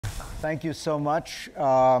Thank you so much.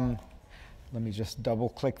 Let me just double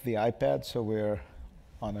click the iPad so we're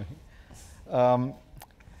on a...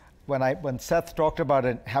 when Seth talked about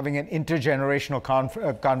having an intergenerational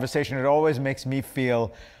conversation, it always makes me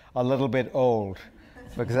feel a little bit old,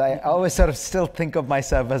 because I always sort of still think of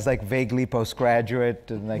myself as like vaguely postgraduate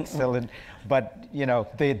and like still in, but you know,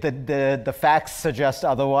 the facts suggest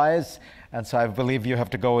otherwise, and so I believe you have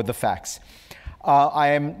to go with the facts. I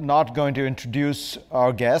am not going to introduce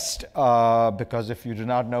our guest, because if you do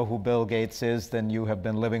not know who Bill Gates is, then you have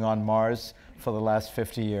been living on Mars for the last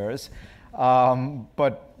 50 years.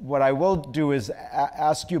 But what I will do is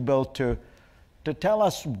ask you, Bill, to tell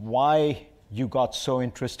us why you got so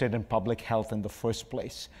interested in public health in the first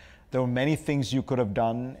place. There were many things you could have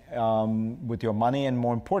done with your money and,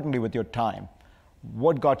 more importantly, with your time.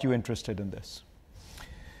 What got you interested in this?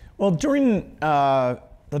 Well, during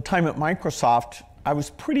the time at Microsoft, I was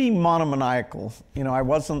pretty monomaniacal. You know, I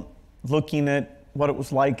wasn't looking at what it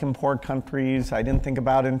was like in poor countries. I didn't think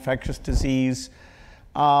about infectious disease.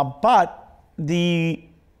 But the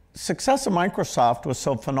success of Microsoft was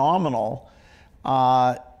so phenomenal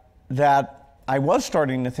that I was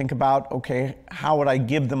starting to think about, okay, how would I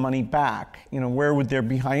give the money back? You know, where would there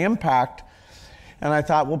be high impact? And I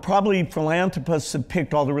thought, well, probably philanthropists have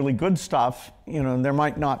picked all the really good stuff. You know, there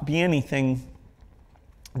might not be anything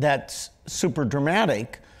that's super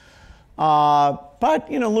dramatic. But,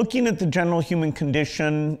 you know, looking at the general human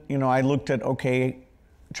condition, you know, I looked at, okay,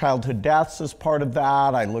 childhood deaths as part of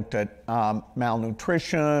that. I looked at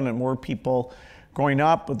malnutrition and more people growing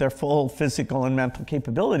up with their full physical and mental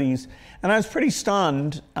capabilities. And I was pretty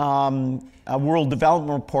stunned. A World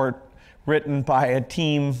Development Report written by a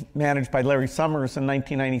team managed by Larry Summers in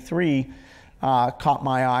 1993 caught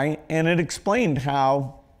my eye, and it explained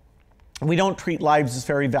how we don't treat lives as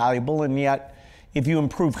very valuable, and yet if you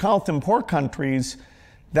improve health in poor countries,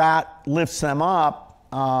 that lifts them up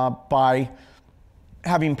by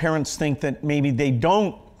having parents think that maybe they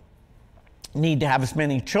don't need to have as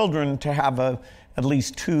many children to have at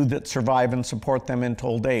least two that survive and support them into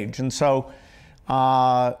old age. And so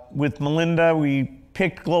with Melinda, we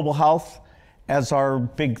picked global health as our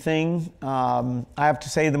big thing. I have to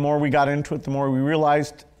say, the more we got into it, the more we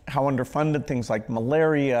realized how underfunded things like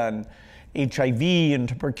malaria and HIV and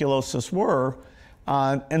tuberculosis were.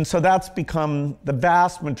 And so that's become the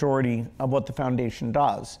vast majority of what the foundation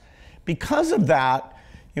does. Because of that,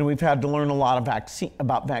 you know, we've had to learn a lot of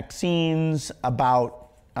about vaccines, about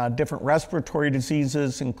different respiratory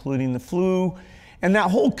diseases, including the flu. And that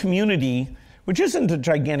whole community, which isn't a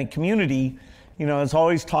gigantic community, you know, is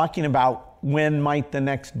always talking about when might the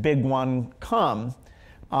next big one come.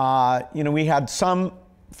 You know, we had some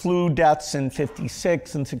flu deaths in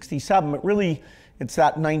 56 and 67, but really it's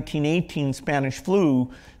that 1918 Spanish flu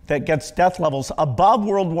that gets death levels above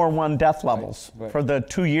World War I death levels for the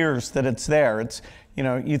 2 years that it's there. It's, you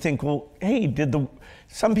know, you think, well, hey,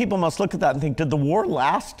 some people must look at that and think, did the war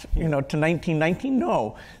last, you know, to 1919?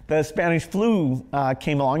 No, the Spanish flu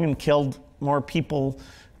came along and killed more people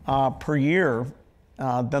per year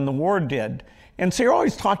than the war did. And so you're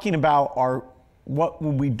always talking about what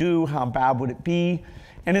would we do, how bad would it be?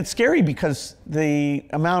 And it's scary because the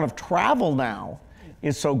amount of travel now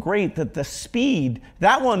is so great that the speed,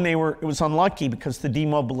 that one it was unlucky because the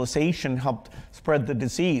demobilization helped spread the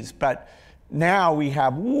disease. But now we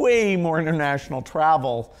have way more international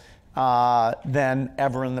travel than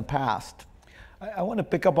ever in the past. I want to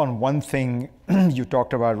pick up on one thing you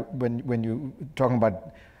talked about when you were talking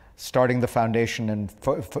about starting the foundation and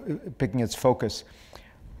picking its focus,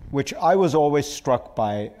 which I was always struck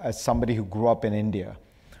by as somebody who grew up in India,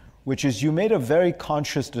 which is you made a very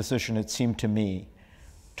conscious decision, it seemed to me,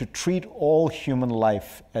 to treat all human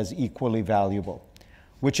life as equally valuable,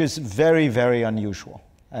 which is very, very unusual.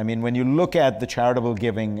 I mean, when you look at the charitable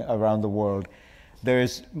giving around the world,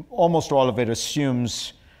 there's almost all of it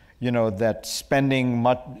assumes, you know, that spending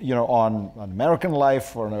much, you know, on American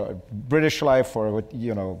life or a British life or,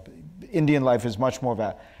 you know, Indian life is much more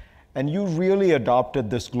valuable. And you really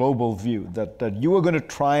adopted this global view that you were going to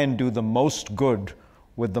try and do the most good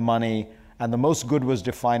with the money, and the most good was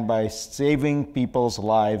defined by saving people's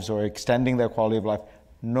lives or extending their quality of life,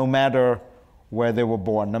 no matter where they were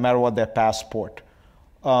born, no matter what their passport.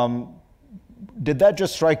 Did that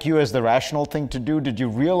just strike you as the rational thing to do? Did you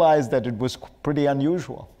realize that it was pretty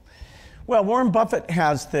unusual? Well, Warren Buffett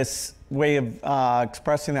has this way of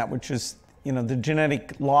expressing that, which is, you know, the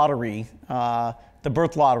genetic lottery, the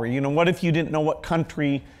birth lottery. You know, what if you didn't know what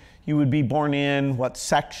country you would be born in, what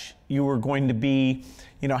sex you were going to be?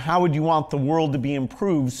 You know, how would you want the world to be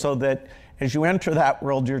improved so that as you enter that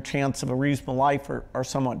world, your chance of a reasonable life are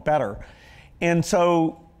somewhat better? And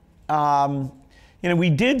so we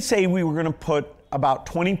did say we were going to put about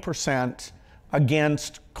 20%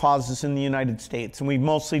 against causes in the United States. And we've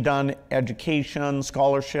mostly done education,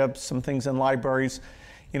 scholarships, some things in libraries.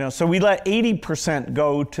 So we let 80%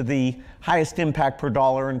 go to the highest impact per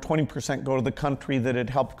dollar and 20% go to the country that had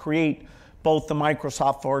helped create both the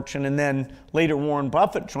Microsoft fortune and then later Warren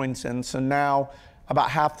Buffett joins in. So now about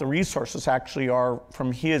half the resources actually are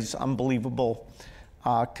from his unbelievable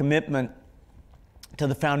commitment to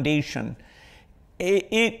the foundation.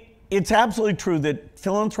 It's absolutely true that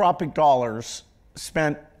philanthropic dollars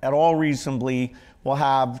spent at all reasonably will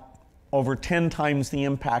have over 10 times the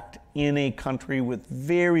impact in a country with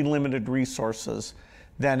very limited resources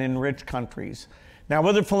than in rich countries. Now,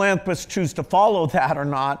 whether philanthropists choose to follow that or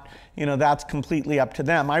not, that's completely up to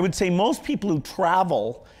them. I would say most people who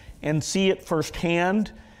travel and see it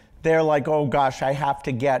firsthand, they're like, oh gosh, I have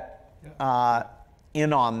to get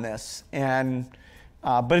in on this.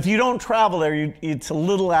 But if you don't travel there, it's a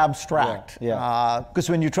little abstract. Because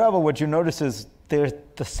when you travel, what you notice is they're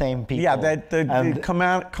the same people. Yeah,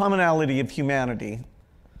 the commonality of humanity.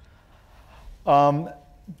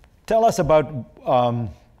 Tell us about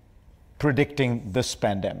predicting this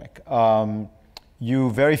pandemic.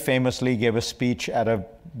 You very famously gave a speech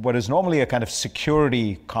at what is normally a kind of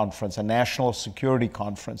security conference, a national security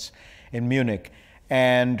conference in Munich.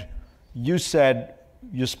 And you said,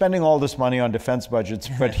 you're spending all this money on defense budgets,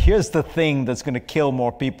 but here's the thing that's going to kill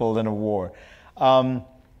more people than a war.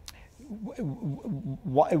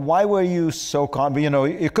 Why were you so confident?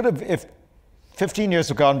 It could have, if 15 years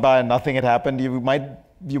have gone by and nothing had happened, you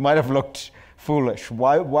might have looked foolish.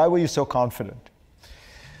 Why were you so confident?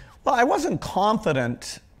 Well, I wasn't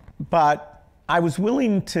confident, but I was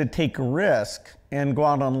willing to take a risk and go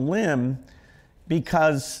out on a limb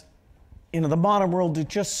because, the modern world is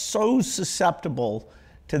just so susceptible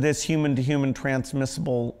to this human-to-human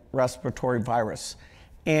transmissible respiratory virus.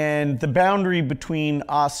 And the boundary between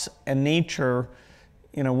us and nature,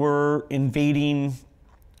 we're invading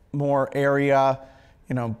more area,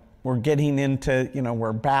 we're getting into,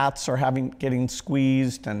 where bats are getting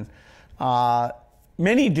squeezed, and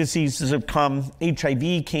many diseases have come.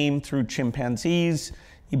 HIV came through chimpanzees,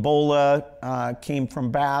 Ebola came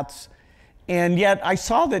from bats, and yet I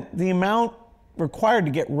saw that the amount required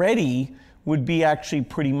to get ready would be actually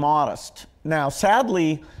pretty modest. Now,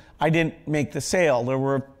 sadly, I didn't make the sale. There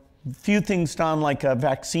were a few things done, like a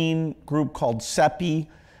vaccine group called CEPI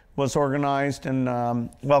was organized, and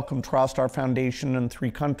Wellcome Trust, our foundation in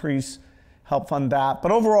 3 countries, helped fund that.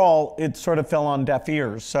 But overall, it sort of fell on deaf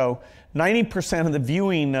ears. So 90% of the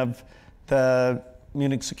viewing of the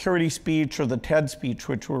Munich security speech or the TED speech,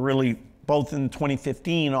 which were really both in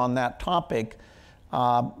 2015 on that topic,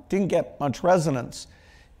 didn't get much resonance.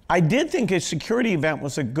 I did think a security event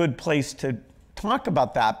was a good place to talk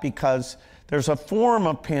about that because there's a form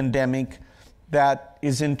of pandemic that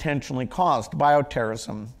is intentionally caused,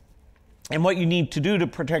 bioterrorism. And what you need to do to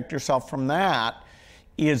protect yourself from that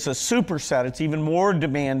is a superset. It's even more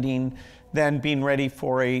demanding than being ready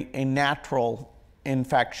for a natural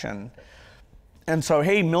infection. And so,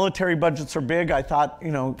 hey, military budgets are big. I thought,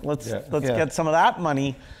 let's get some of that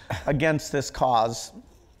money against this cause.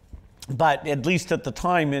 But at least at the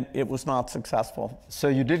time, it was not successful. So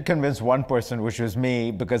you did convince one person, which was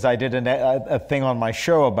me, because I did a thing on my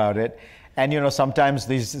show about it. And sometimes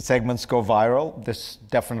these segments go viral. This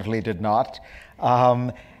definitely did not.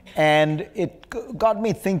 And it got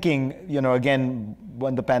me thinking, again,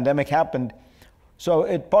 when the pandemic happened.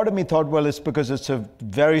 So part of me thought, well, it's because it's a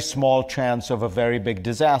very small chance of a very big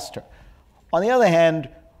disaster. On the other hand,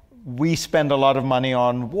 we spend a lot of money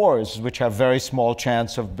on wars, which have very small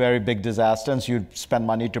chance of very big disasters. You spend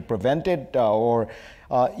money to prevent it, or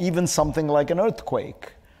even something like an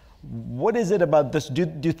earthquake. What is it about this? Do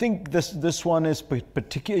you think this one is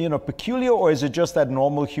peculiar, or is it just that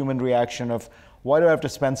normal human reaction of why do I have to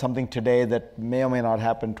spend something today that may or may not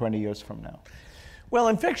happen 20 years from now? Well,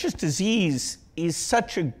 infectious disease is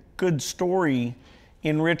such a good story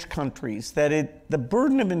in rich countries that the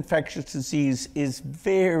burden of infectious disease is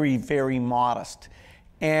very, very modest.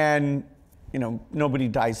 And, nobody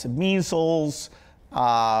dies of measles,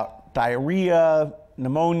 diarrhea,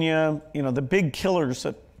 pneumonia, the big killers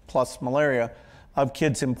plus malaria of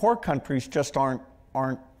kids in poor countries just aren't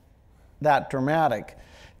that dramatic.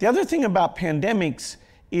 The other thing about pandemics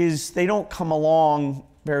is they don't come along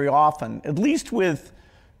very often, at least with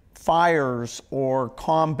fires or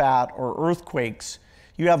combat or earthquakes.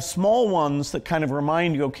 You have small ones that kind of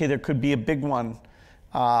remind you, okay, there could be a big one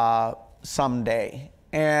someday.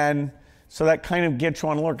 And so that kind of gets you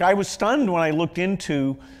on alert. I was stunned when I looked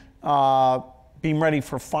into being ready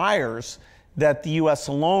for fires that the US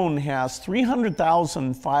alone has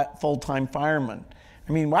 300,000 full-time firemen.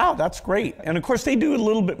 I mean, wow, that's great. And of course they do a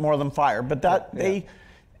little bit more than fire, but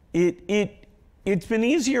it's been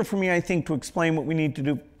easier for me, I think, to explain what we need to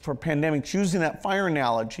do for pandemics using that fire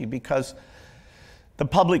analogy, because the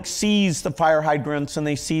public sees the fire hydrants and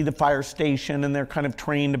they see the fire station and they're kind of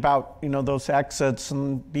trained about, you know, those exits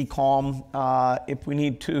and be calm if we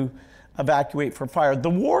need to evacuate for fire. The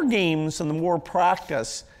war games and the war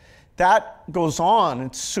practice, that goes on.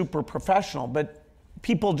 It's super professional, but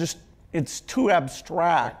people just, it's too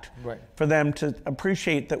abstract for them to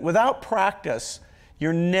appreciate that without practice,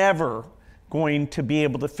 you're never going to be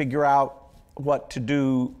able to figure out what to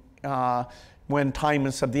do when time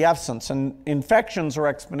is of the essence. And infections are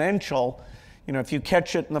exponential. You know, if you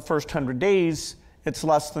catch it in the first 100 days, it's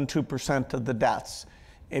less than 2% of the deaths.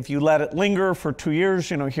 If you let it linger for 2 years,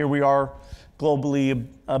 you know, here we are globally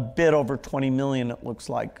a bit over 20 million, it looks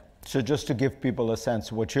like. So just to give people a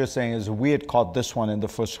sense, what you're saying is we had caught this one in the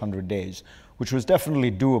first 100 days, which was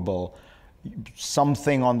definitely doable.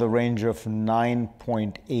 Something on the range of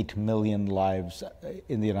 9.8 million lives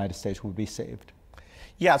in the United States would be saved.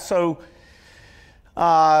 Yeah, so,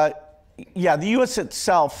 yeah, the U.S.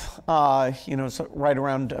 itself, you know, is right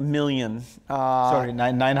around 1 million. Sorry,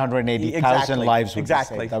 980,000 lives would be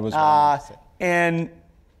saved. That was what I said. And,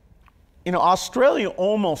 you know, Australia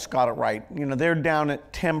almost got it right. You know, they're down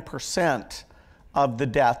at 10% of the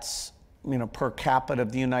deaths, you know, per capita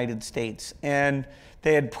of the United States. And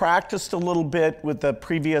they had practiced a little bit with the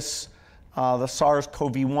previous, the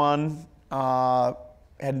SARS-CoV-1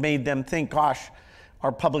 had made them think, gosh,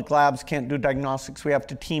 our public labs can't do diagnostics. We have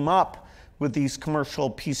to team up with these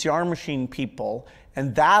commercial PCR machine people.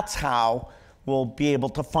 And that's how we'll be able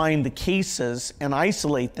to find the cases and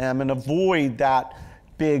isolate them and avoid that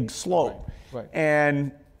big slope. Right.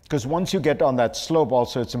 And because once you get on that slope,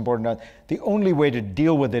 also it's important that the only way to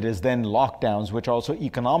deal with it is then lockdowns, which are also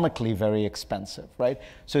economically very expensive, right?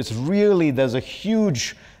 So it's really, there's a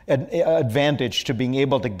huge advantage to being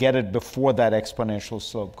able to get it before that exponential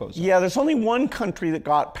slope goes up. Yeah, there's only one country that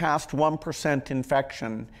got past 1%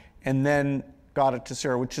 infection and then got it to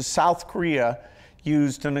zero, which is South Korea.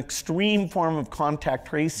 Used an extreme form of contact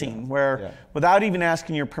tracing where without even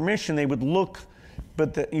asking your permission, they would look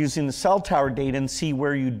using the cell tower data and see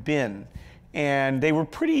where you'd been. And they were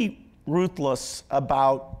pretty ruthless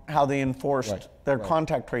about how they enforced their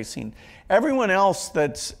contact tracing. Everyone else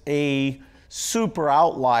that's a super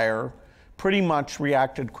outlier pretty much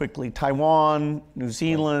reacted quickly. Taiwan, New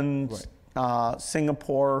Zealand,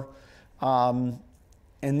 Singapore, and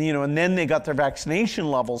you know, and then they got their vaccination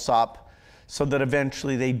levels up so that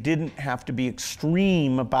eventually they didn't have to be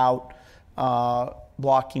extreme about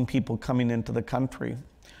blocking people coming into the country.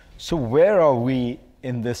 So where are we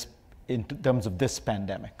in this, in terms of this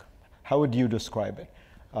pandemic? How would you describe it?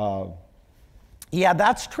 Yeah,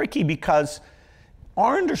 that's tricky because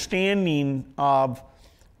our understanding of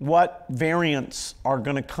what variants are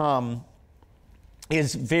going to come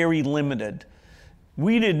is very limited.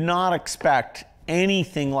 We did not expect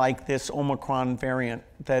anything like this Omicron variant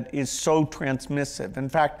that is so transmissive. In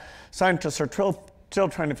fact, scientists are still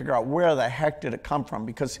trying to figure out where the heck did it come from,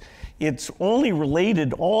 because it's only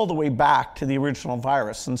related all the way back to the original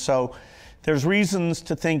virus. And so there's reasons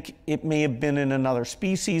to think it may have been in another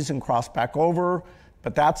species and crossed back over,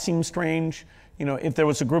 but that seems strange. You know, if there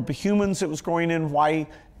was a group of humans that was growing in, why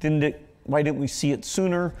didn't we see it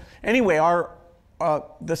sooner? Anyway,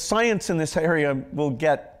 the science in this area will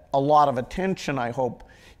get a lot of attention, I hope,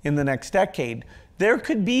 in the next decade. There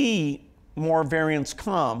could be more variants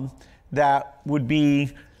come that would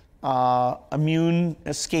be immune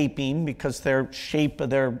escaping because their shape of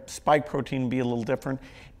their spike protein would be a little different.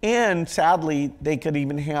 And sadly, they could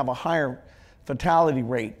even have a higher fatality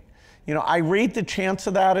rate. You know, I rate the chance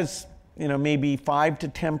of that as, you know, maybe 5 to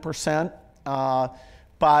 10%.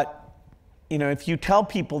 But, you know, if you tell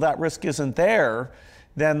people that risk isn't there,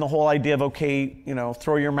 then the whole idea of, okay, you know,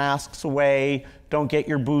 throw your masks away, don't get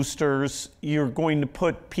your boosters, you're going to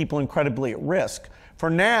put people incredibly at risk. For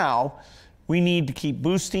now, we need to keep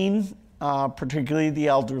boosting, particularly the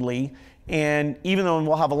elderly. And even though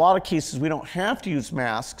we'll have a lot of cases, we don't have to use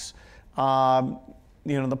masks. You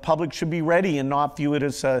know, the public should be ready and not view it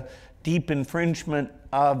as a deep infringement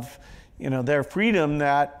of, you know, their freedom,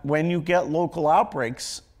 that when you get local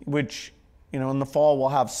outbreaks, which, you know, in the fall we'll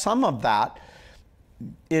have some of that,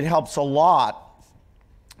 it helps a lot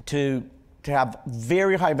to have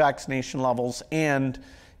very high vaccination levels and,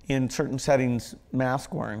 in certain settings,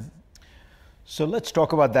 mask wearing. So let's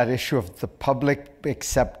talk about that issue of the public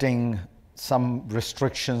accepting some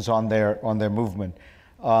restrictions on their movement.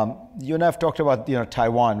 You and I have talked about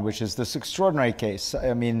Taiwan, which is this extraordinary case.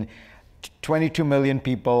 I mean, 22 million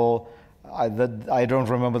people. I don't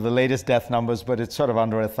remember the latest death numbers, but it's sort of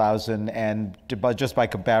under 1,000. And just by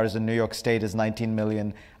comparison, New York State is 19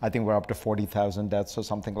 million. I think we're up to 40,000 deaths or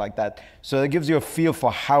something like that. So it gives you a feel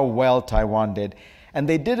for how well Taiwan did. And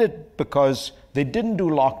they did it because they didn't do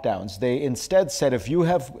lockdowns. They instead said, if you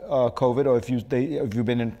have COVID or if you've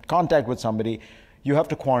been in contact with somebody, you have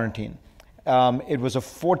to quarantine. It was a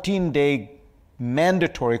 14-day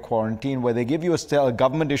mandatory quarantine where they give you a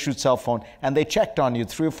government-issued cell phone and they checked on you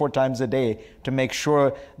 3 or 4 times a day to make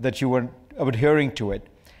sure that you were adhering to it.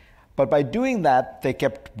 But by doing that, they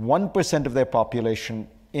kept 1% of their population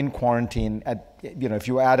in quarantine at, if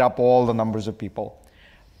you add up all the numbers of people.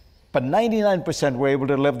 But 99% were able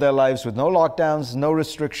to live their lives with no lockdowns, no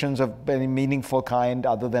restrictions of any meaningful kind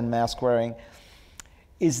other than mask wearing.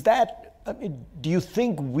 Do you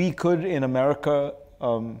think we could in America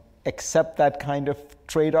accept that kind of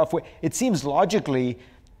trade-off? It seems logically,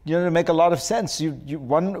 to make a lot of sense.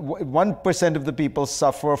 1% of the people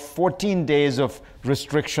suffer 14 days of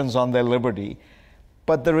restrictions on their liberty,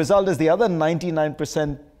 but the result is the other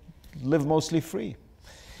 99% live mostly free.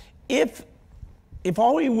 If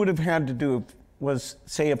all we would have had to do was,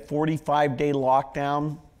 say, a 45-day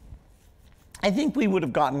lockdown, I think we would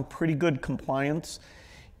have gotten pretty good compliance.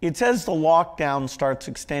 It's as the lockdown starts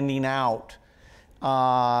extending out,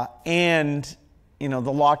 and the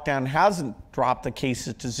lockdown hasn't dropped the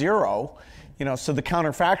cases to 0. So the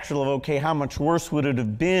counterfactual of, okay, how much worse would it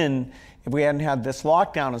have been if we hadn't had this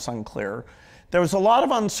lockdown is unclear. There was a lot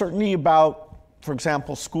of uncertainty about, for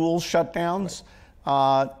example, school shutdowns.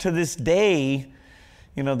 To this day,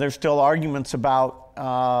 there's still arguments about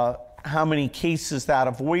how many cases that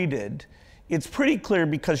avoided. It's pretty clear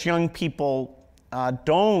because young people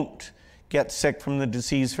don't get sick from the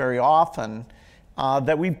disease very often,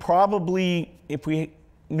 that we probably, if we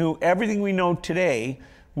knew everything we know today,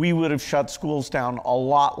 we would have shut schools down a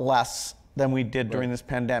lot less than we did during this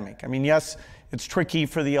pandemic. I mean, yes, it's tricky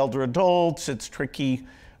for the elder adults, it's tricky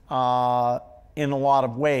in a lot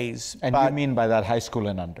of ways. And you mean by that high school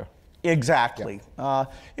and under? Exactly. Yeah.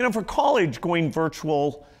 For college, going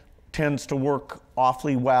virtual tends to work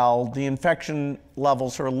awfully well. The infection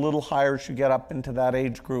levels are a little higher as you get up into that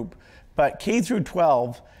age group. But K through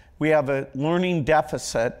 12, we have a learning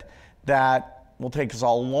deficit that will take us a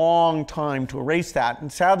long time to erase that. And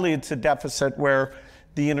sadly, it's a deficit where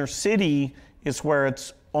the inner city is where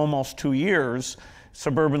it's almost 2 years.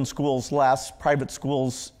 Suburban schools less, private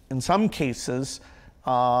schools in some cases,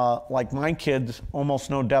 like my kids, almost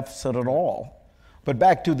no deficit at all. But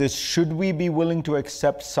back to this, should we be willing to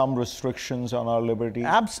accept some restrictions on our liberty?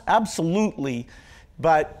 Absolutely.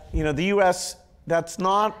 But, the U.S., that's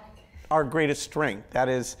not our greatest strength. That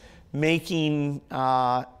is making,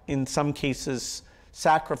 in some cases,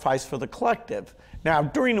 sacrifice for the collective. Now,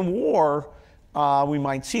 during a war, we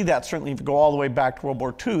might see that. Certainly, if you go all the way back to World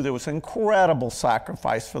War II, there was incredible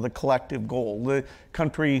sacrifice for the collective goal. The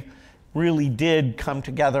country really did come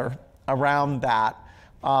together around that.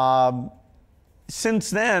 Since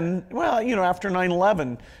then, well, after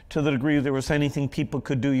 9/11, to the degree there was anything people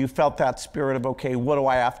could do, you felt that spirit of, okay, what do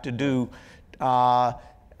I have to do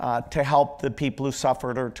to help the people who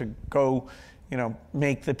suffered, or to go,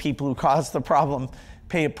 make the people who caused the problem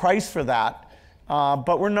pay a price for that.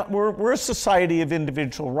 But we're a society of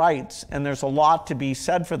individual rights, and there's a lot to be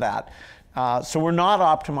said for that. So we're not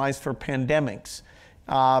optimized for pandemics.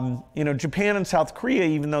 Japan and South Korea,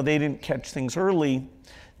 even though they didn't catch things early,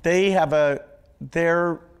 they have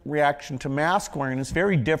their reaction to mask wearing is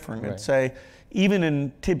very different. Right. It's even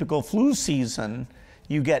in typical flu season,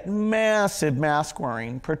 you get massive mask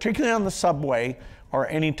wearing, particularly on the subway or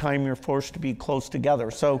anytime you're forced to be close together.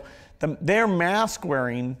 So their mask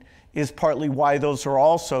wearing is partly why those are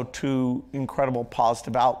also 2 incredible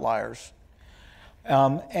positive outliers.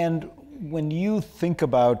 And when you think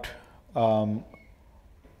about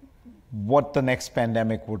what the next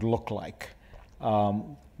pandemic would look like,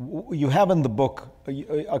 you have in the book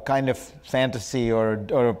a kind of fantasy or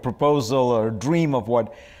a proposal or a dream of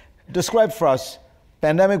what. Describe for us,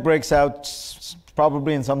 pandemic breaks out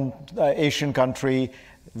probably in some Asian country,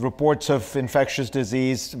 reports of infectious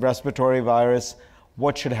disease, respiratory virus.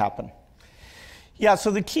 What should happen? Yeah, so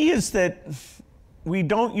the key is that we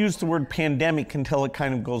don't use the word pandemic until it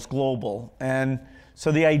kind of goes global. And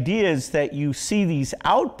so the idea is that you see these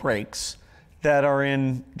outbreaks that are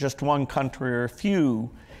in just one country or a few,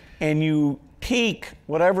 and you take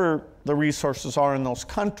whatever the resources are in those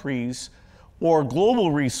countries or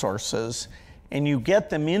global resources, and you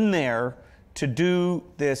get them in there to do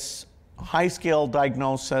this high-scale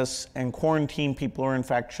diagnosis and quarantine people who are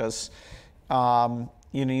infectious.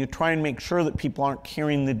 You try and make sure that people aren't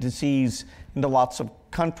carrying the disease into lots of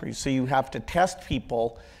countries. So you have to test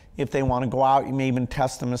people if they want to go out. You may even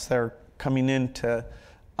test them as they're coming into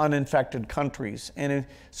uninfected countries. And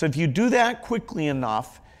so if you do that quickly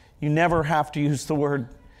enough, you never have to use the word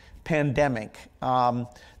pandemic.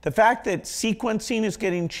 The fact that sequencing is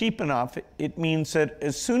getting cheap enough, it means that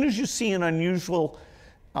as soon as you see an unusual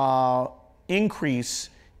increase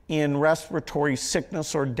in respiratory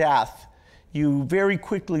sickness or death, you very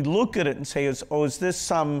quickly look at it and say, is this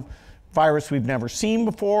some virus we've never seen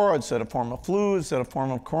before? Is it a form of flu? Is it a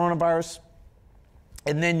form of coronavirus?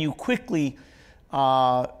 And then you quickly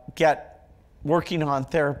get working on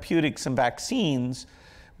therapeutics and vaccines.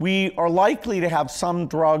 We are likely to have some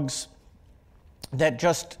drugs that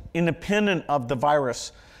just independent of the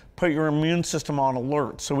virus put your immune system on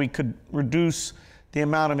alert. So we could reduce the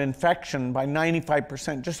amount of infection by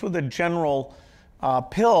 95% just with a general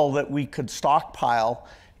pill that we could stockpile,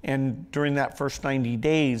 and during that first 90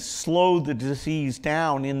 days slow the disease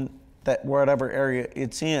down in that whatever area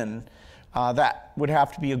it's in. That would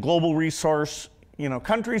have to be a global resource.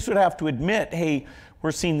 Countries would have to admit, hey,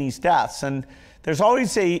 we're seeing these deaths. And there's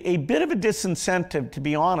always a bit of a disincentive, to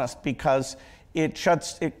be honest, because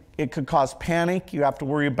it could cause panic. You have to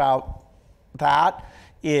worry about that.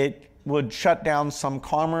 It would shut down some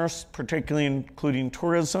commerce, particularly including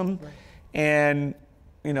tourism. Right. And,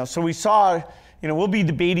 so we saw, we'll be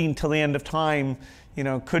debating till the end of time,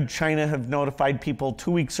 could China have notified people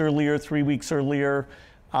 2 weeks earlier, 3 weeks earlier?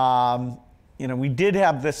 We did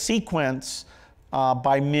have the sequence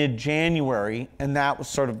by mid-January, and that was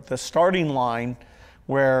sort of the starting line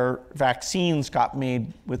where vaccines got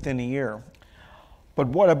made within a year. But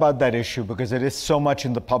what about that issue? Because it is so much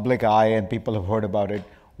in the public eye and people have heard about it,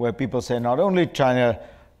 where people say not only China,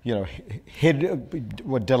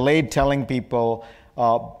 were delayed telling people,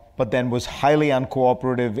 but then was highly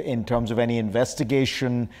uncooperative in terms of any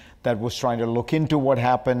investigation that was trying to look into what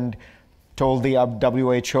happened, told the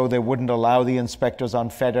WHO they wouldn't allow the inspectors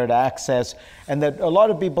unfettered access, and that a lot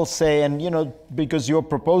of people say, and because your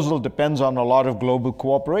proposal depends on a lot of global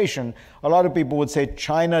cooperation, a lot of people would say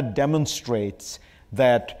China demonstrates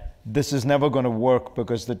that this is never going to work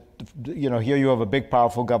because here you have a big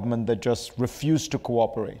powerful government that just refused to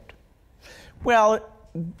cooperate. Well,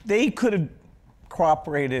 they could have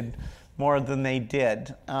cooperated more than they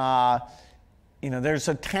did. There's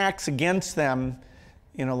attacks against them,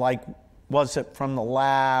 like, was it from the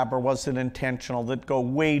lab or was it intentional, that go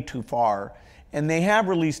way too far. And they have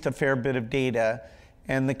released a fair bit of data.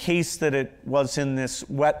 And the case that it was in this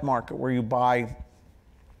wet market where you buy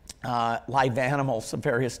live animals of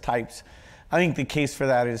various types, I think the case for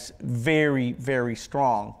that is very, very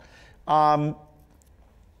strong. The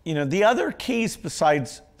other case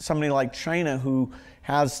besides somebody like China who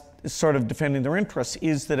is sort of defending their interests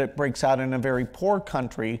is that it breaks out in a very poor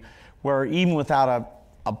country where even without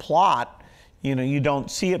a plot, you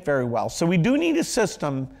don't see it very well. So we do need a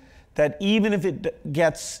system that even if it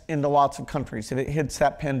gets into lots of countries, if it hits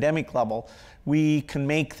that pandemic level, we can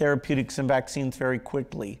make therapeutics and vaccines very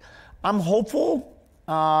quickly. I'm hopeful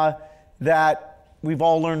that we've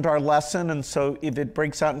all learned our lesson, and so if it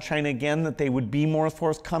breaks out in China again, that they would be more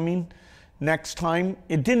forthcoming next time.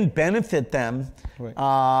 It didn't benefit them.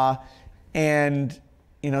 Right.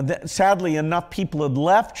 Sadly, enough people had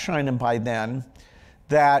left China by then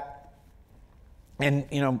that,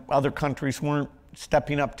 and other countries weren't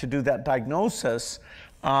stepping up to do that diagnosis.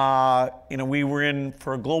 We were in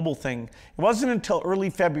for a global thing. It wasn't until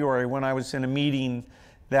early February when I was in a meeting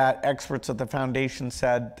that experts at the foundation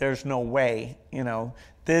said, there's no way,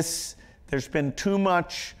 there's been too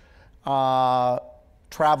much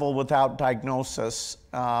travel without diagnosis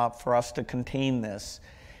for us to contain this.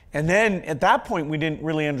 And then at that point, we didn't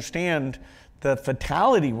really understand the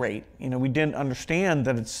fatality rate. We didn't understand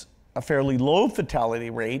that it's a fairly low fatality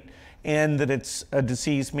rate and that it's a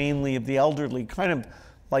disease mainly of the elderly, kind of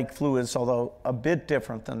like flu is, although a bit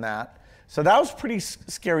different than that. So that was a pretty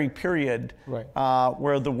scary period. Right.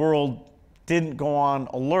 Where the world didn't go on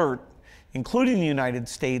alert, including the United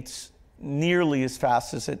States, nearly as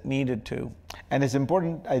fast as it needed to. And it's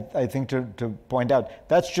important, I think, to point out,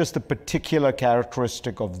 that's just a particular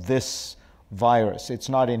characteristic of this virus. It's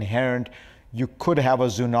not inherent. You could have a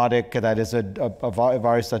zoonotic, that is a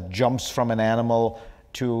virus that jumps from an animal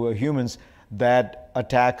to humans, that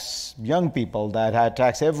attacks young people, that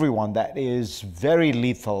attacks everyone, that is very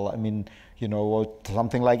lethal. I mean,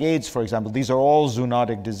 something like AIDS, for example, these are all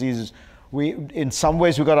zoonotic diseases. In some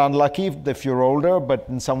ways we got unlucky if you're older, but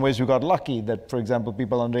in some ways we got lucky that, for example,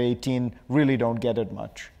 people under 18 really don't get it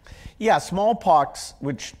much. Yeah, smallpox,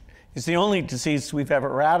 which is the only disease we've ever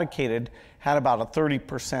eradicated, had about a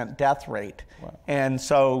 30% death rate. Wow. And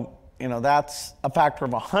so, that's a factor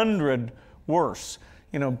of 100 worse.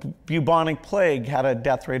 Bubonic plague had a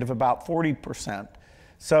death rate of about 40%.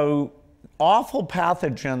 So awful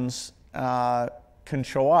pathogens can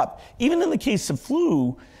show up. Even in the case of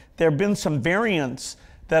flu, there have been some variants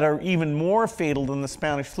that are even more fatal than the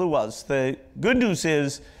Spanish flu was. The good news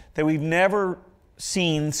is that we've never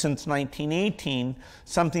seen since 1918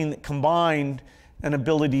 something that combined an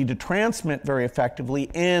ability to transmit very effectively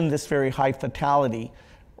and this very high fatality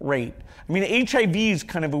rate. I mean, HIV is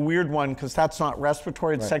kind of a weird one because that's not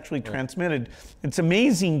respiratory, it's sexually transmitted. It's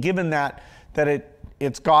amazing given that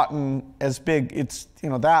it's gotten as big. It's,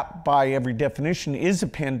 that by every definition is a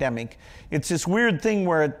pandemic. It's this weird thing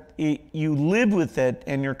where you live with it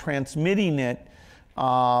and you're transmitting it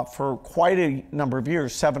for quite a number of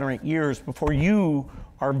years, 7 or 8 years, before you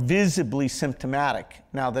are visibly symptomatic.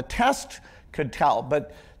 Now, the test could tell,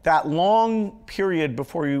 but that long period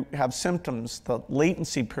before you have symptoms, the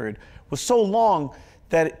latency period, was so long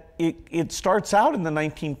that it starts out in the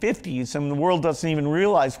 1950s and the world doesn't even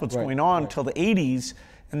realize what's going on until the 80s.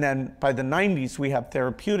 And then by the 90s, we have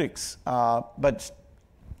therapeutics, but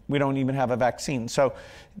we don't even have a vaccine. So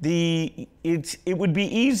it would be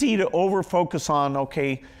easy to over-focus on,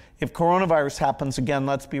 okay, if coronavirus happens again,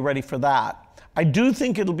 let's be ready for that. I do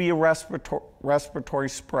think it'll be a respiratory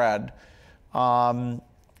spread.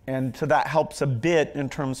 And so that helps a bit in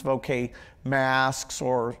terms of, okay, masks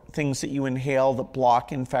or things that you inhale that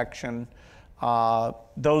block infection.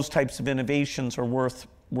 Those types of innovations are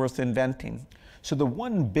worth inventing. So the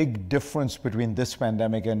one big difference between this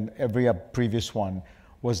pandemic and every previous one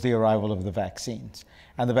was the arrival of the vaccines.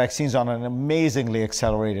 And the vaccines on an amazingly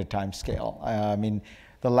accelerated time scale. I mean,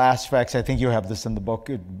 the last vaccine, I think you have this in the book,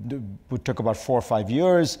 it took about 4 or 5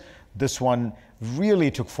 years. This one really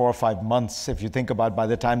took 4 or 5 months, if you think about by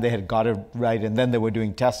the time they had got it right, and then they were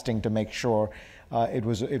doing testing to make sure it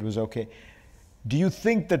was okay. Do you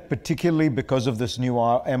think that particularly because of this new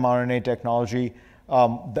mRNA technology,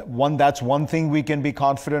 that's one thing we can be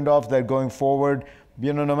confident of, that going forward,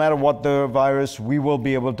 no matter what the virus, we will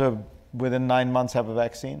be able to, within 9 months, have a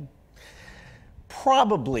vaccine?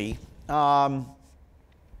 Probably. The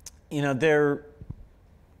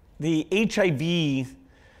HIV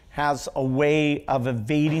has a way of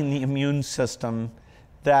evading the immune system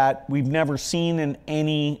that we've never seen in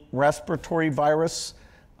any respiratory virus.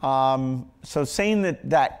 So saying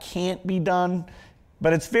that can't be done,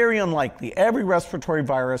 but it's very unlikely. Every respiratory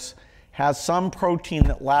virus has some protein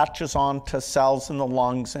that latches onto cells in the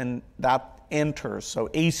lungs and that enters. So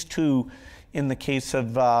ACE2 in the case of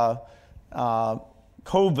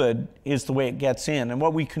COVID is the way it gets in. And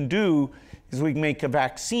what we can do is we can make a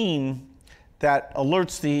vaccine that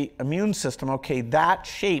alerts the immune system, okay, that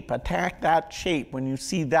shape, attack that shape when you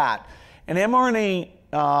see that. And mRNA,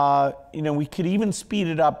 we could even speed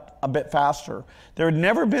it up a bit faster. There had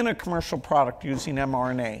never been a commercial product using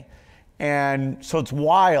mRNA. And so it's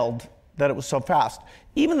wild that it was so fast.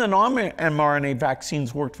 Even the non-mRNA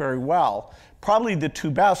vaccines worked very well. Probably the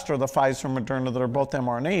two best are the Pfizer and Moderna that are both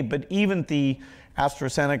mRNA, but even the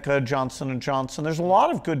AstraZeneca, Johnson & Johnson, there's a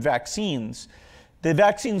lot of good vaccines. The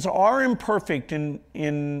vaccines are imperfect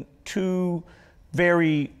in two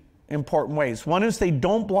very important ways. One is they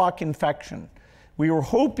don't block infection. We were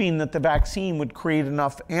hoping that the vaccine would create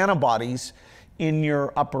enough antibodies in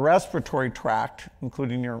your upper respiratory tract,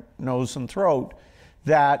 including your nose and throat,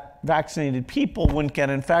 that vaccinated people wouldn't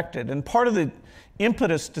get infected. And part of the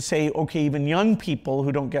impetus to say, okay, even young people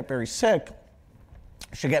who don't get very sick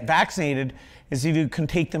should get vaccinated is if you can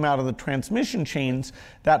take them out of the transmission chains,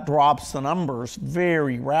 that drops the numbers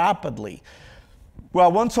very rapidly.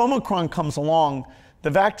 Well, once Omicron comes along, the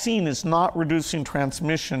vaccine is not reducing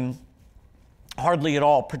transmission hardly at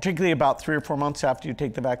all, particularly about 3 or 4 months after you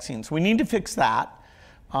take the vaccine. So we need to fix that,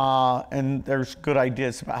 and there's good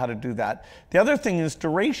ideas about how to do that. The other thing is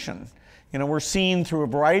duration. We're seeing through a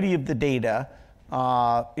variety of the data,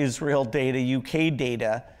 Israel data, UK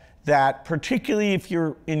data, that particularly if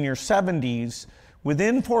you're in your 70s,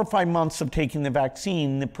 within 4 or 5 months of taking the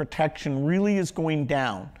vaccine, the protection really is going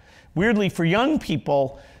down. Weirdly, for young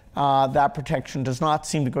people, that protection does not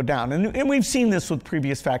seem to go down. And we've seen this with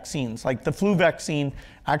previous vaccines. Like the flu vaccine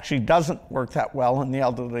actually doesn't work that well in the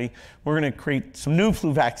elderly. We're going to create some new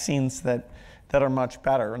flu vaccines that are much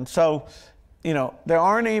better. And so, the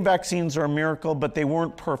RNA vaccines are a miracle, but they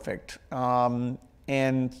weren't perfect. And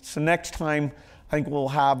so next time, I think we'll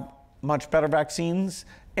have much better vaccines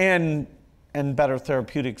and better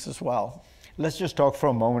therapeutics as well. Let's just talk for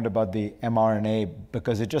a moment about the mRNA,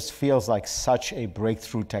 because it just feels like such a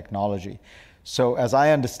breakthrough technology. So as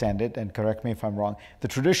I understand it, and correct me if I'm wrong, the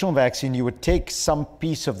traditional vaccine, you would take some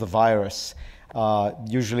piece of the virus,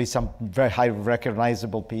 usually some very high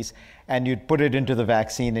recognizable piece, and you'd put it into the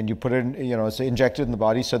vaccine and you put it in, so inject it in the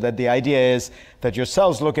body, so that the idea is that your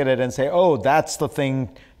cells look at it and say, oh, that's the thing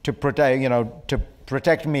to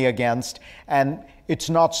protect me against. And it's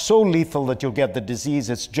not so lethal that you'll get the disease,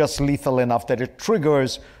 it's just lethal enough that it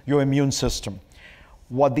triggers your immune system.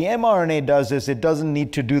 What the mRNA does is it doesn't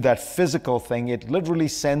need to do that physical thing. It literally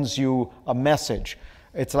sends you a message.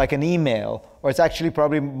 It's like an email, or it's actually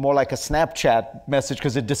probably more like a Snapchat message,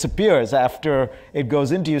 because it disappears after it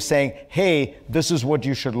goes into you saying, hey, this is what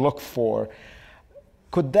you should look for.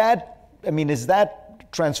 Could that, is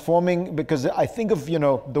that transforming? Because I think of,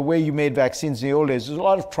 the way you made vaccines in the old days, there's a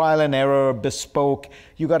lot of trial and error, bespoke.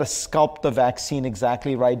 You got to sculpt the vaccine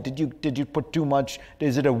exactly right. Did you put too much?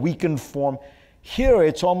 Is it a weakened form? Here,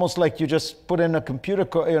 it's almost like you just put in a computer,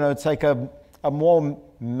 it's like a more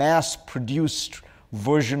mass-produced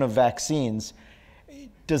version of vaccines.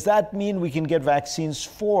 Does that mean we can get vaccines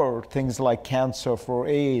for things like cancer, for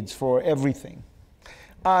AIDS, for everything?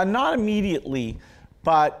 Not immediately,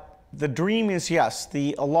 but the dream is yes.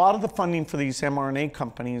 A lot of the funding for these mRNA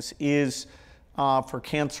companies is for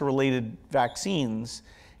cancer-related vaccines.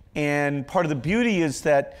 And part of the beauty is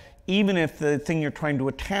that even if the thing you're trying to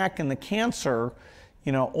attack in the cancer,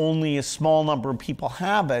 only a small number of people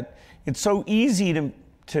have it, it's so easy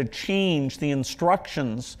to change the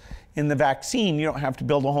instructions in the vaccine. You don't have to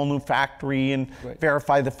build a whole new factory and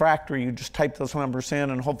verify the factory. You just type those numbers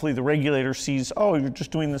in, and hopefully the regulator sees, oh, you're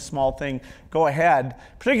just doing this small thing, go ahead.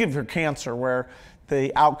 Particularly for cancer, where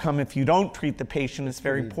the outcome, if you don't treat the patient, is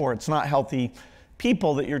very poor. It's not healthy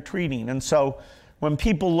people that you're treating. And so when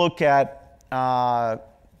people look at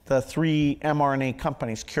the three mRNA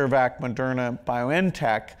companies, CureVac, Moderna,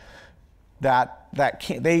 BioNTech,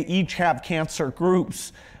 they each have cancer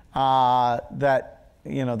groups that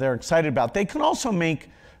they're excited about. They can also make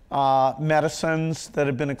medicines that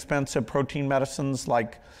have been expensive, protein medicines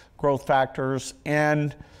like growth factors,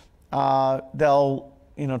 and they'll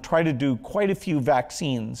try to do quite a few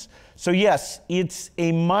vaccines. So yes, it's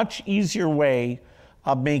a much easier way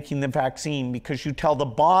of making the vaccine, because you tell the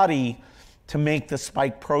body to make the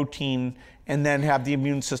spike protein and then have the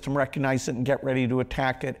immune system recognize it and get ready to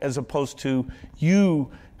attack it, as opposed to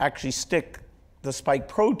you actually stick the spike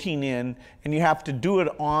protein in, and you have to do it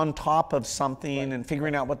on top of something, and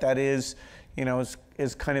figuring out what that is,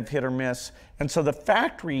 is kind of hit or miss. And so the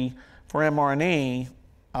factory for mRNA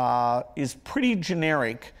is pretty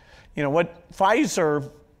generic. What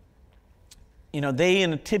Pfizer, they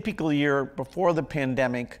in a typical year before the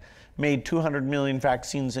pandemic made 200 million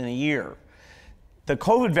vaccines in a year. The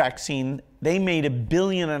COVID vaccine, they made $1.5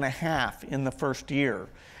 billion in the first year.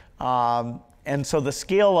 And so the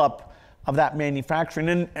scale up of that manufacturing,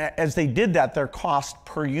 and as they did that, their cost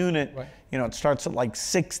per unit, it starts at like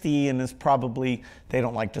 60 and is probably, they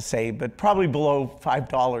don't like to say, but probably below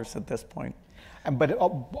 $5 at this point. But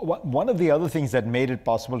one of the other things that made it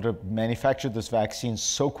possible to manufacture this vaccine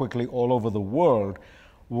so quickly all over the world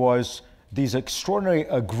was these extraordinary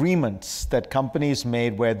agreements that companies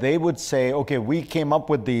made, where they would say, okay, we came up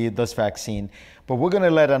with this vaccine, but we're going to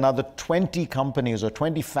let another 20 companies or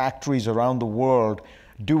 20 factories around the world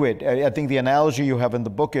do it. I think the analogy you have in the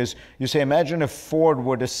book is, you say, imagine if Ford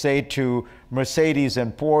were to say to Mercedes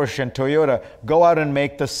and Porsche and Toyota, go out and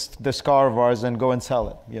make this car of ours and go and sell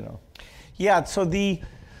it, Yeah, so the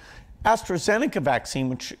AstraZeneca vaccine,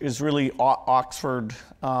 which is really Oxford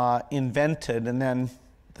invented, and then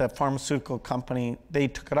the pharmaceutical company, they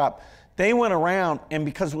took it up. They went around, and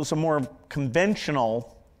because it was a more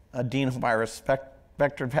conventional adenovirus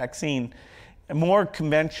vector vaccine, more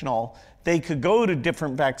conventional, they could go to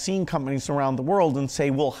different vaccine companies around the world and say,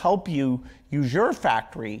 we'll help you use your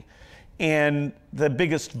factory. And the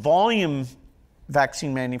biggest volume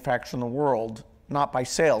vaccine manufacturer in the world, not by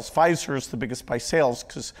sales, Pfizer is the biggest by sales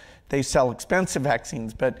because they sell expensive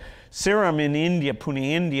vaccines, but Serum in India, Pune,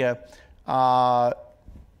 India,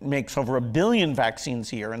 makes over 1 billion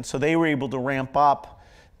vaccines a year. And so they were able to ramp up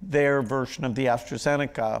their version of the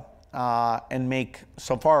AstraZeneca and make,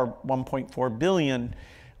 so far, 1.4 billion.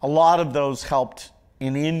 A lot of those helped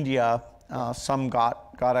in India. Some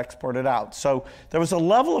got exported out. So there was a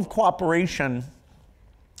level of cooperation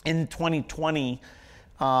in 2020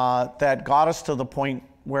 that got us to the point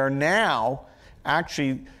where now,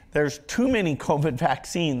 actually, there's too many COVID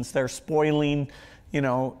vaccines. They're spoiling,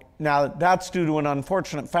 Now, that's due to an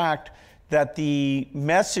unfortunate fact that the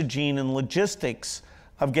messaging and logistics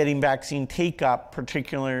of getting vaccine take-up,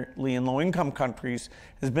 particularly in low-income countries,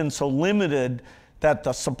 has been so limited that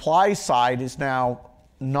the supply side is now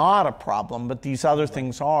not a problem, but these other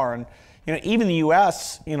things are. And even the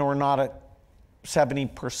U.S., we're not at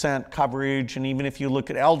 70% coverage, and even if you look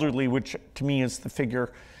at elderly, which to me is the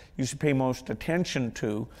figure you should pay most attention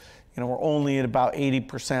to, we're only at about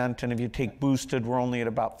 80%, and if you take boosted, we're only at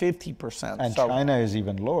about 50%. And so, China is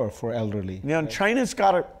even lower for elderly. Right?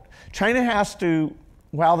 China has to,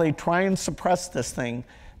 while they try and suppress this thing,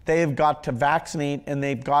 they have got to vaccinate, and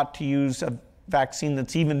they've got to use a vaccine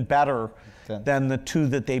that's even better than the two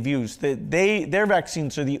that they've used. Their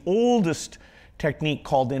vaccines are the oldest technique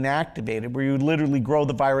called inactivated, where you literally grow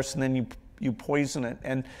the virus and then you poison it.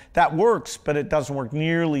 And that works, but it doesn't work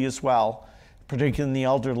nearly as well, particularly in the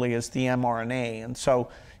elderly, as the mRNA. And so,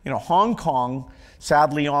 Hong Kong,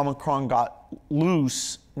 sadly, Omicron got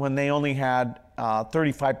loose when they only had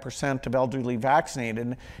 35% of elderly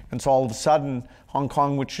vaccinated. And so all of a sudden, Hong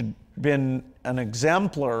Kong, which had been an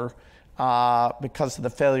exemplar because of the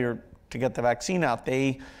failure to get the vaccine out,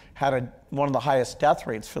 they had one of the highest death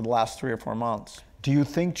rates for the last 3 or 4 months. Do you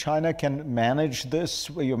think China can manage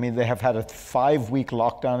this? I mean, they have had a 5-week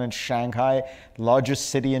lockdown in Shanghai,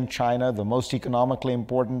 largest city in China, the most economically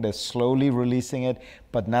important. They're slowly releasing it,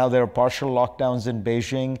 but now there are partial lockdowns in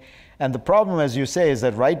Beijing. And the problem, as you say, is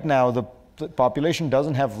that right now the population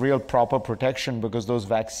doesn't have real proper protection because those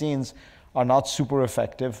vaccines are not super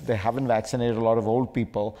effective. They haven't vaccinated a lot of old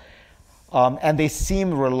people. And they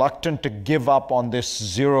seem reluctant to give up on this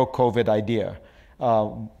zero COVID idea.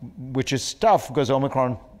 Which is tough because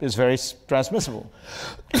Omicron is very transmissible.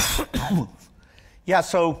 Yeah,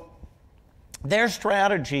 so their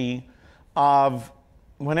strategy of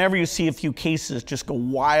whenever you see a few cases, just go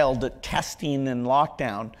wild at testing and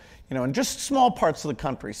lockdown, in just small parts of the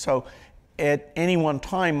country. So at any one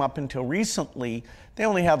time up until recently, they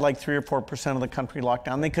only had like 3 or 4% of the country locked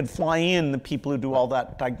down. They could fly in the people who do all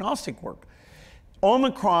that diagnostic work.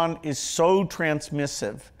 Omicron is so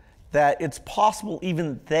transmissive that it's possible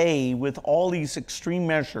even they, with all these extreme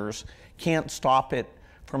measures, can't stop it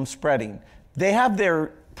from spreading. They have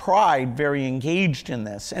their pride very engaged in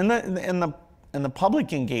this, and the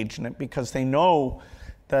public engaged in it because they know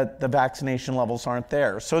that the vaccination levels aren't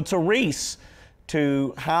there. So it's a race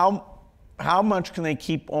to how much can they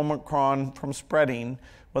keep Omicron from spreading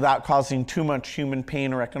without causing too much human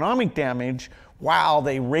pain or economic damage while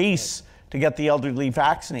they race to get the elderly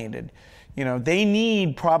vaccinated. They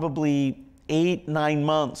need probably 8-9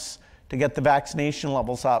 months to get the vaccination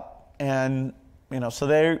levels up. And,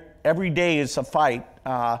 so every day is a fight.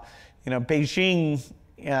 Beijing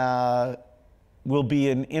will be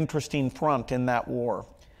an interesting front in that war.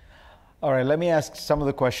 All right, let me ask some of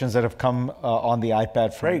the questions that have come on the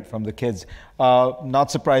iPad from the kids. Not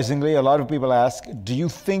surprisingly, a lot of people ask, do you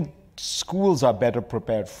think schools are better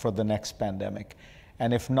prepared for the next pandemic?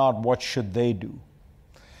 And if not, what should they do?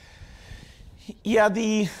 Yeah,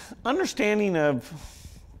 the understanding of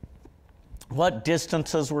what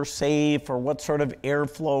distances were safe or what sort of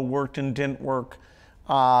airflow worked and didn't work,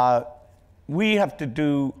 we have to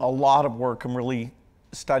do a lot of work and really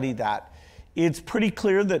study that. It's pretty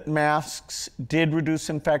clear that masks did reduce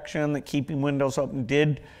infection, that keeping windows open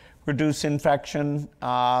did reduce infection.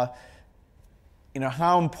 How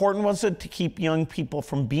important was it to keep young people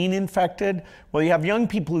from being infected? Well, you have young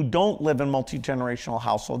people who don't live in multi-generational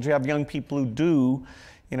households. You have young people who do,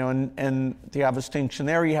 and you have a distinction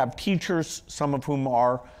there. You have teachers, some of whom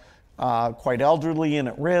are quite elderly and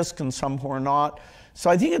at risk, and some who are not. So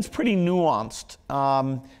I think it's pretty nuanced.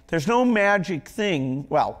 There's no magic thing.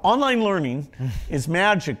 Well, online learning is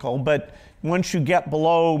magical, but once you get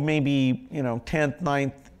below maybe 10th,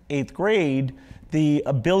 9th, 8th grade, the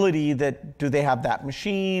ability that, do they have that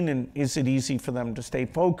machine, and is it easy for them to stay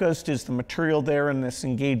focused? Is the material there in this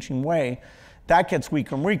engaging way? That gets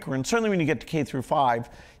weaker and weaker. And certainly when you get to K through 5,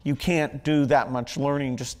 you can't do that much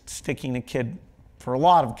learning just sticking a kid, for a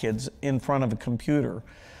lot of kids, in front of a computer.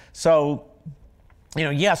 So,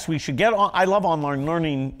 yes, we should get on. I love online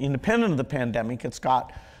learning independent of the pandemic. It's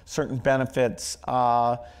got certain benefits.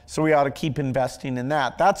 So we ought to keep investing in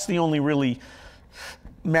that. That's the only really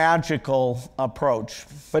magical approach.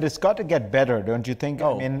 But it's got to get better, don't you think?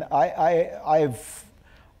 Oh. I mean,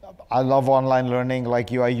 I love online learning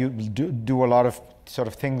like you. I do a lot of sort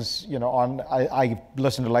of things, I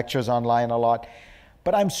listen to lectures online a lot.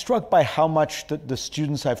 But I'm struck by how much the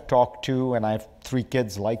students I've talked to, and I have 3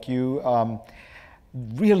 kids like you,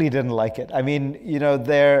 really didn't like it. I mean,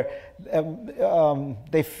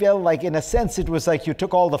 they feel like, in a sense, it was like you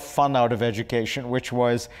took all the fun out of education, which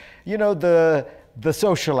was, the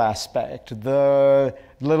social aspect, the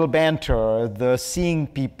little banter, the seeing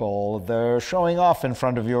people, the showing off in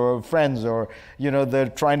front of your friends, or,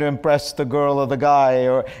 the trying to impress the girl or the guy,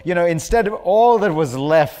 or, instead of all that was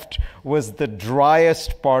left was the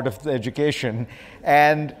driest part of the education.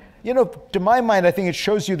 And, to my mind, I think it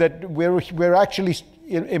shows you that we're actually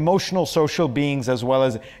emotional social beings as well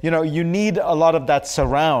as, you need a lot of that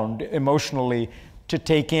surround emotionally to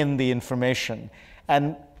take in the information.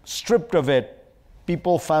 And stripped of it,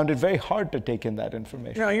 people found it very hard to take in that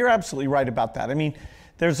information. You're absolutely right about that. I mean,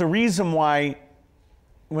 there's a reason why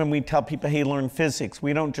when we tell people, hey, learn physics,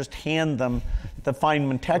 we don't just hand them the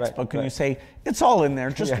Feynman textbook and you say, it's all in there,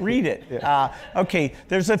 just read it. Okay,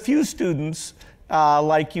 there's a few students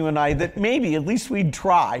like you and I that maybe at least we'd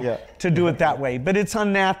try to do it that way, but it's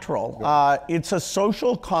unnatural. It's a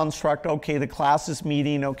social construct. Okay, the class is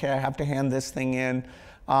meeting. Okay, I have to hand this thing in.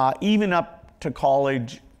 Even up to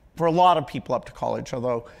college, for a lot of people up to college,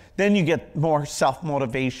 although then you get more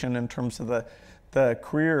self-motivation in terms of the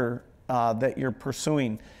career that you're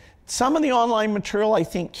pursuing. Some of the online material, I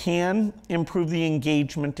think, can improve the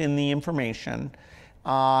engagement in the information.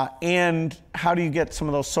 And how do you get some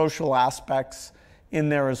of those social aspects in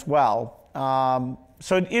there as well?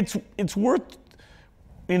 So it's worth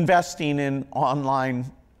investing in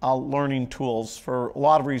online learning tools for a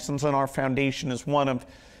lot of reasons, and our foundation is one of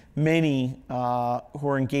many who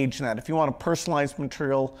are engaged in that. If you want a personalized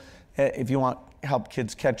material, if you want to help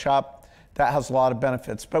kids catch up, that has a lot of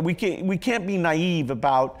benefits. But we can't be naive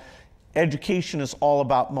about education is all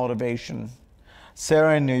about motivation.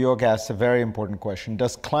 Sarah in New York asks a very important question.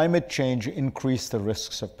 Does climate change increase the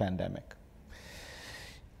risks of pandemic?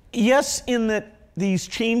 Yes, in that these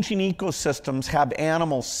changing ecosystems have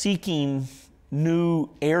animals seeking new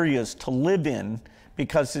areas to live in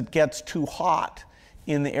because it gets too hot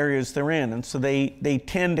in the areas they're in. And so they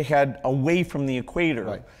tend to head away from the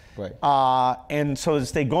equator. And so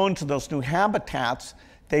as they go into those new habitats,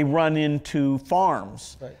 they run into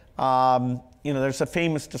farms. There's a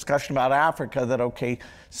famous discussion about Africa that, okay,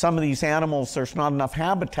 some of these animals, there's not enough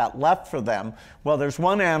habitat left for them. Well, there's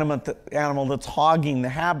one animal that's hogging the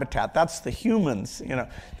habitat. That's the humans.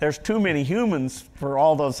 There's too many humans for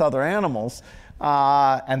all those other animals.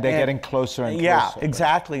 And they're getting closer and closer. Yeah,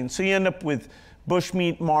 exactly. And so you end up with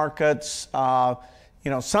bushmeat markets.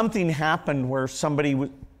 Something happened where somebody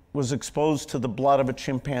was exposed to the blood of a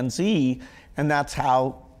chimpanzee, and that's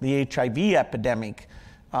how the HIV epidemic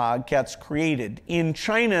gets created. In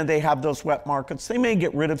China, they have those wet markets. They may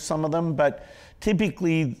get rid of some of them, but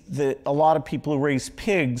typically a lot of people who raise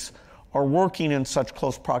pigs are working in such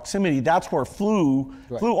close proximity. That's where flu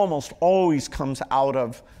almost always comes out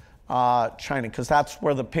of China, because that's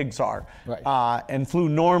where the pigs are. And flu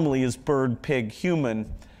normally is bird, pig,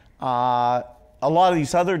 human. A lot of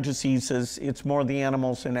these other diseases, it's more the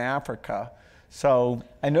animals in Africa. So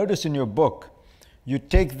I noticed in your book, you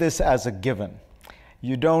take this as a given.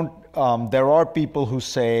 You don't, there are people who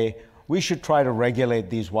say, we should try to regulate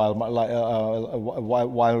these wild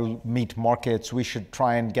meat markets. We should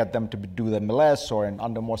try and get them to do them less or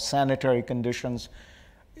under more sanitary conditions.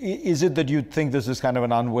 Is it that you think this is kind of an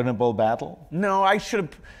unwinnable battle? No, I should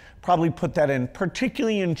have probably put that in,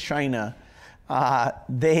 particularly in China.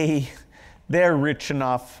 They're rich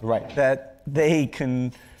enough that they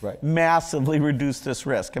can massively reduce this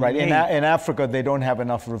risk. In Africa, they don't have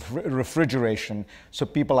enough refrigeration, so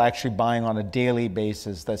people are actually buying on a daily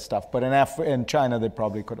basis that stuff. But in China, they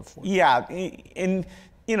probably could afford it. Yeah, and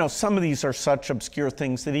some of these are such obscure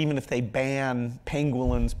things that even if they ban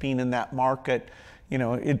pangolins being in that market,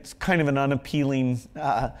 it's kind of an unappealing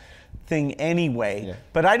thing anyway.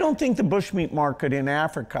 But I don't think the bushmeat market in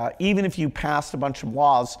Africa, even if you passed a bunch of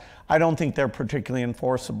laws, I don't think they're particularly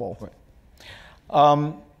enforceable.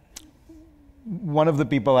 One of the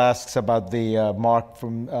people asks about the Mark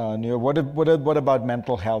from New York. What about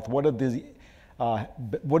mental health? What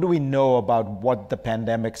do we know about what the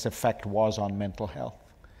pandemic's effect was on mental health?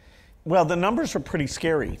 Well, the numbers are pretty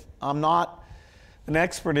scary. I'm not an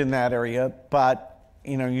expert in that area, but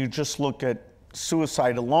you just look at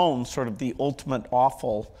suicide alone, sort of the ultimate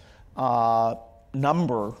awful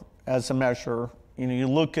number as a measure. You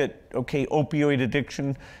look at, okay, opioid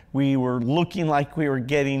addiction, we were looking like we were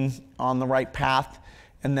getting on the right path,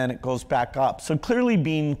 and then it goes back up. So clearly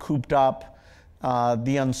being cooped up,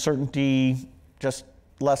 the uncertainty, just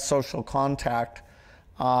less social contact.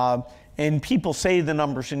 And people say the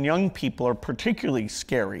numbers in young people are particularly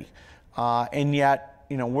scary. And yet,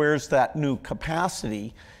 where's that new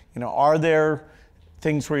capacity? Are there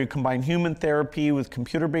things where you combine human therapy with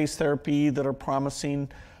computer-based therapy that are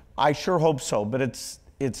promising? I sure hope so, but it's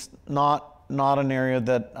not an area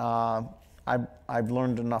that I've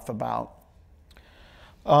learned enough about.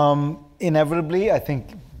 Inevitably, I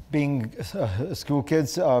think being school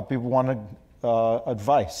kids, people want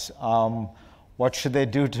advice. What should they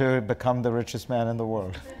do to become the richest man in the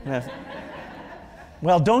world? Yeah.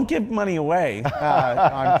 Well, don't give money away. No,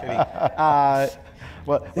 I'm kidding.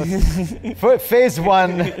 Well, phase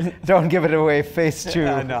one, don't give it away. Phase two.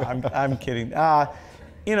 No, I'm kidding.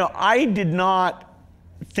 You know, I did not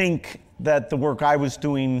think that the work I was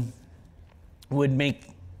doing would make,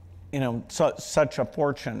 you know, such a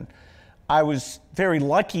fortune. I was very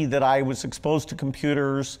lucky that I was exposed to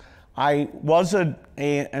computers. I was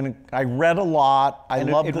and I read a lot. I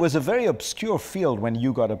loved it. It was a very obscure field when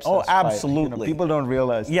you got obsessed. Oh, by absolutely. it. You know, people don't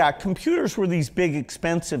realize. Yeah, computers were these big,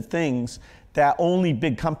 expensive things that only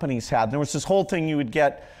big companies had. And there was this whole thing you would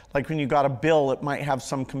get, like when you got a bill, it might have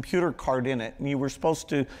some computer card in it, and you were supposed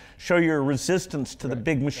to show your resistance to the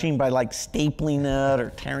big machine by like stapling it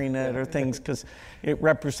or tearing it or things, because it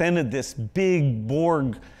represented this big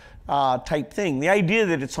Borg type thing. The idea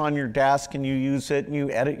that it's on your desk and you use it and you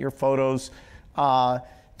edit your photos,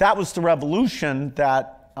 that was the revolution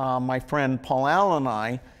that my friend Paul Allen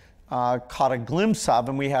and I caught a glimpse of,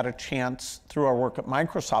 and we had a chance through our work at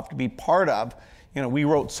Microsoft to be part of. You know, we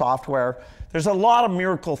wrote software. There's a lot of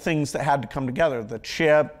miracle things that had to come together. The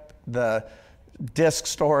chip, the disk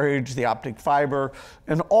storage, the optic fiber,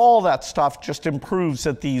 and all that stuff just improves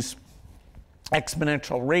at these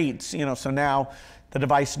exponential rates. You know, so now the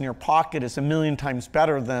device in your pocket is 1,000,000 times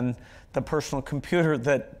better than the personal computer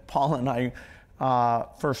that Paul and I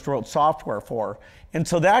first wrote software for. And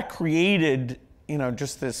so that created, you know,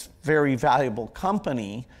 just this very valuable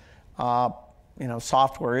company. You know,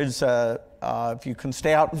 software is, if you can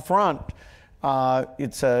stay out in front,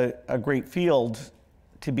 it's a great field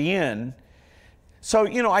to be in. So,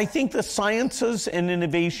 you know, I think the sciences and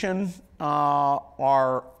innovation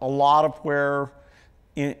are a lot of where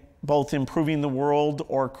both improving the world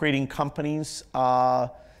or creating companies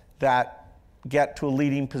that get to a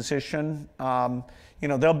leading position. You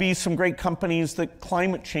know, there'll be some great companies that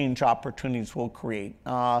climate change opportunities will create.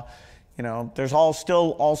 You know, there's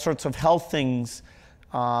still all sorts of health things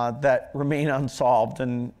that remain unsolved,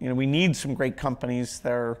 and you know, we need some great companies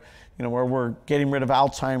that are, you know, where we're getting rid of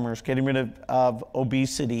Alzheimer's, getting rid of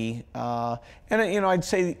obesity, and you know, I'd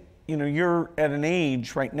say, you know, you're at an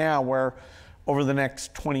age right now where over the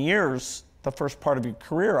next 20 years, the first part of your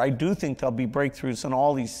career, I do think there'll be breakthroughs in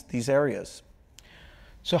all these areas.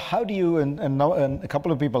 So how do you, and a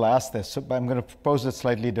couple of people asked this, so I'm going to propose it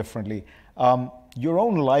slightly differently. Your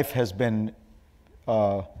own life has been,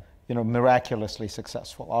 you know, miraculously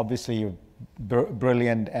successful. Obviously, you're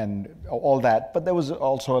brilliant and all that, but there was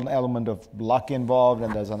also an element of luck involved,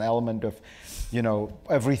 and there's an element of, you know,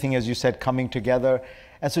 everything, as you said, coming together.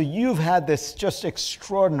 And so you've had this just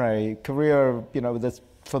extraordinary career, you know, that's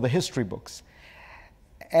for the history books.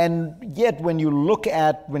 And yet when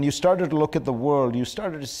you started to look at the world, you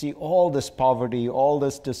started to see all this poverty, all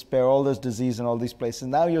this despair, all this disease in all these places.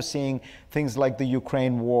 Now you're seeing things like the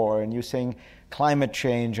Ukraine war, and you're seeing climate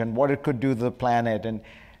change and what it could do to the planet. And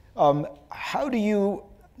how do you,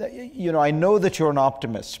 you know, I know that you're an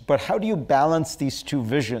optimist, but how do you balance these two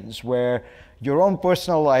visions where your own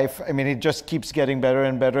personal life, I mean, it just keeps getting better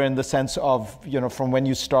and better in the sense of, you know, from when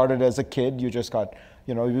you started as a kid, you just got,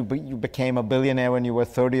 you know, you became a billionaire when you were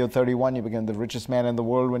 30 or 31, you became the richest man in the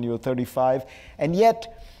world when you were 35. And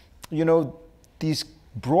yet, you know, these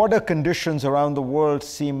broader conditions around the world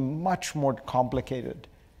seem much more complicated.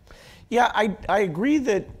 Yeah, I agree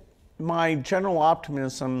that my general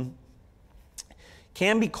optimism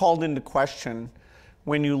can be called into question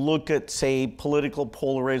when you look at, say, political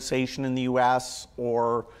polarization in the US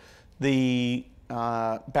or the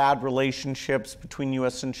bad relationships between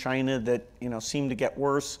US and China that, you know, seem to get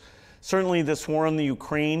worse. Certainly this war in the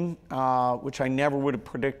Ukraine, which I never would have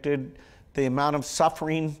predicted, the amount of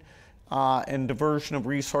suffering and diversion of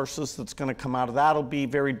resources that's going to come out of that will be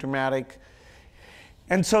very dramatic.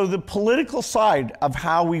 And so the political side of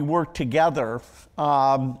how we work together,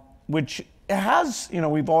 which has, you know,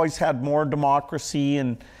 we've always had more democracy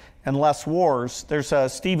and less wars. There's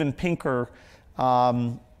Steven Pinker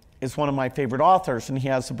is one of my favorite authors, and he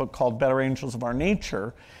has a book called Better Angels of Our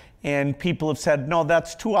Nature. And people have said, no,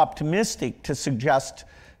 that's too optimistic to suggest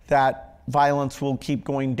that violence will keep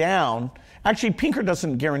going down. Actually, Pinker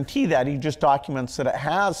doesn't guarantee that. He just documents that it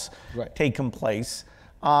has taken place.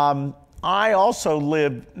 I also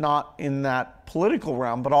live not in that political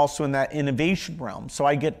realm, but also in that innovation realm. So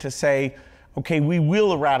I get to say, okay, we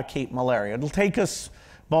will eradicate malaria. It'll take us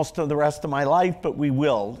most of the rest of my life, but we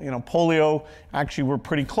will. You know, polio, actually, we're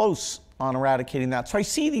pretty close on eradicating that. So I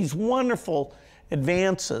see these wonderful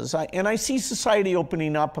advances, and I see society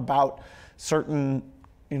opening up about certain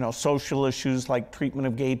social issues like treatment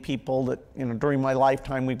of gay people that, during my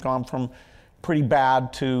lifetime we've gone from pretty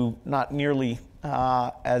bad to not nearly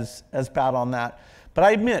as bad on that. But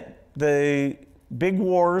I admit, the big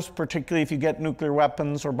wars, particularly if you get nuclear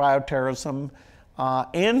weapons or bioterrorism,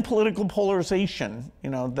 and political polarization,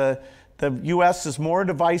 the U.S. is more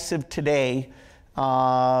divisive today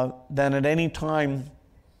than at any time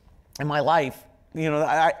in my life.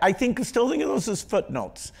 I still think of those as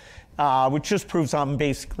footnotes, which just proves I'm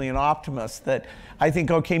basically an optimist, that I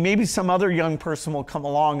think, okay, maybe some other young person will come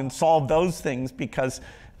along and solve those things, because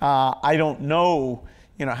I don't know,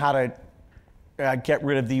 how to get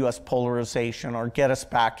rid of the U.S. polarization or get us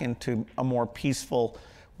back into a more peaceful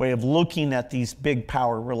way of looking at these big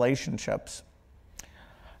power relationships.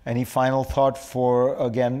 Any final thought for,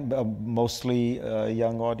 again, mostly a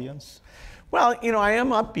young audience? Well, I am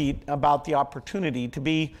upbeat about the opportunity to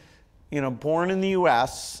be, born in the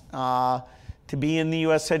U.S., to be in the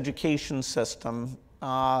U.S. education system.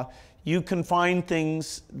 You can find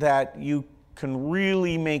things that you can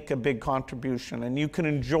really make a big contribution, and you can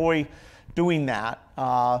enjoy doing that.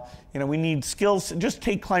 We need skills. Just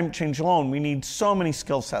take climate change alone. We need so many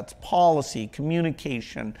skill sets: policy,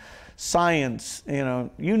 communication, science,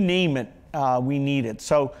 you name it, we need it.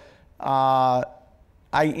 So I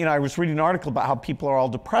was reading an article about how people are all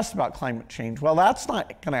depressed about climate change. Well, that's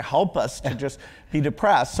not going to help us to just be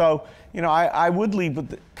depressed. So, I would leave with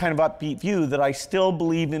the kind of upbeat view that I still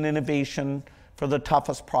believe in innovation for the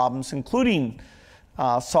toughest problems, including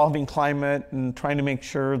solving climate and trying to make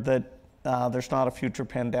sure that there's not a future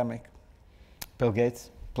pandemic. Bill Gates,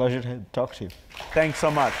 pleasure to talk to you. Thanks so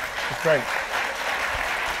much. It's great.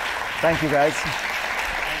 Thank you, guys.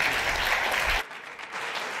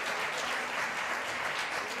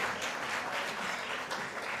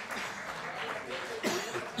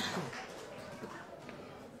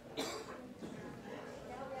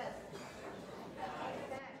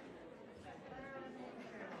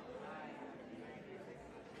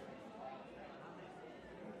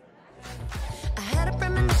 I had a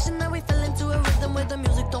premonition that we fell into a rhythm where the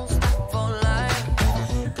music don't stop for life.